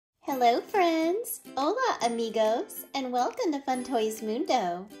Hello friends! Hola amigos! And welcome to Fun Toys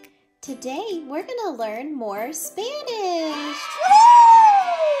Mundo. Today we're going to learn more Spanish!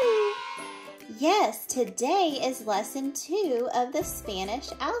 Woo! Yes, today is lesson 2 of the Spanish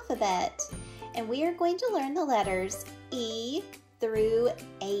alphabet. And we are going to learn the letters E through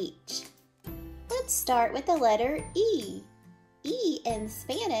H. Let's start with the letter E. E in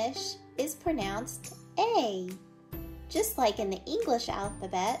Spanish is pronounced A. Just like in the English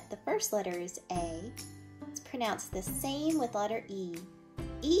alphabet, the first letter is A. It's pronounced the same with letter E.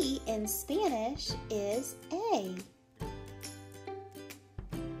 E in Spanish is A.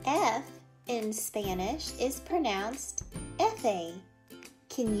 F in Spanish is pronounced F-A.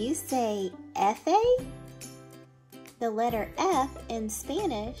 Can you say F-A? The letter F in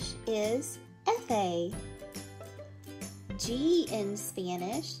Spanish is F-A. G in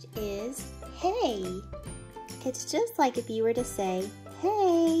Spanish is hey. It's just like if you were to say,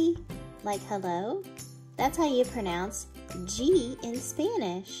 hey, like hello. That's how you pronounce G in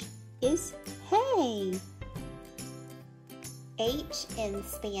Spanish, is hey. H in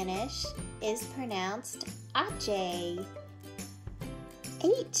Spanish is pronounced H.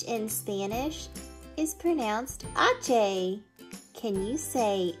 H in Spanish is pronounced H. Can you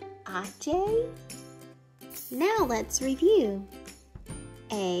say H? Now let's review.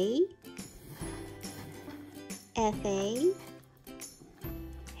 A, F-A,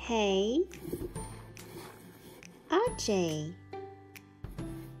 hey, H-A,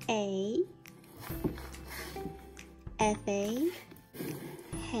 A, F-A,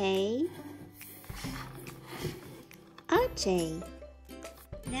 hey, H-A.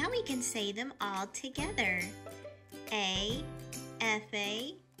 Now we can say them all together. A,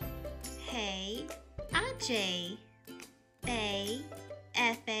 F-A, hey, H-A. A,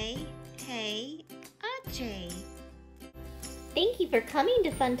 F-A, hey, H-A. Thank you for coming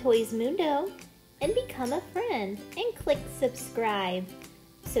to Fun Toys Mundo, and become a friend and click subscribe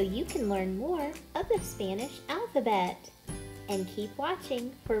so you can learn more of the Spanish alphabet. And keep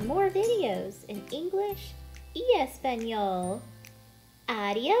watching for more videos in English y Español.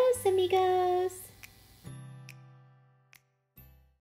 Adios, amigos!